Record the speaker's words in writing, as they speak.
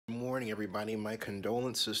everybody. My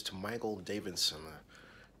condolences to Michael Davidson,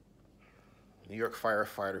 a New York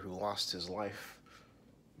firefighter who lost his life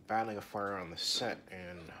battling a fire on the set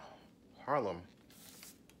in Harlem,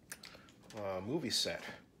 movie set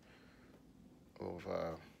of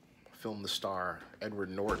film the star Edward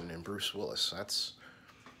Norton and Bruce Willis. That's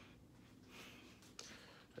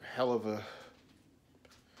a hell of a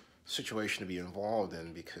situation to be involved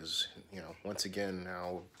in because, once again,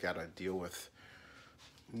 now we've got to deal with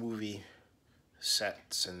movie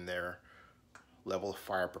sets and their level of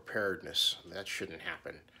fire preparedness. That shouldn't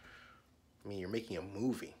happen. I mean, you're making a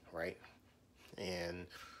movie, right? And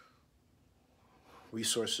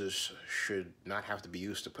resources should not have to be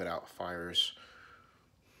used to put out fires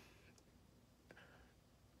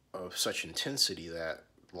of such intensity that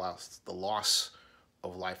the loss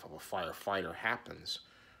of life of a firefighter happens,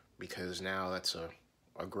 because now that's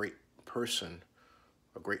a great person,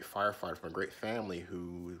 a great firefighter from a great family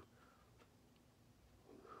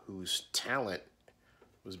whose talent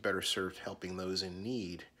was better served helping those in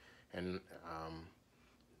need. And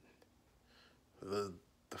the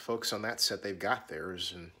folks on that set, they've got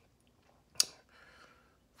theirs, and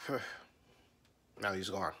now he's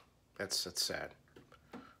gone. That's sad.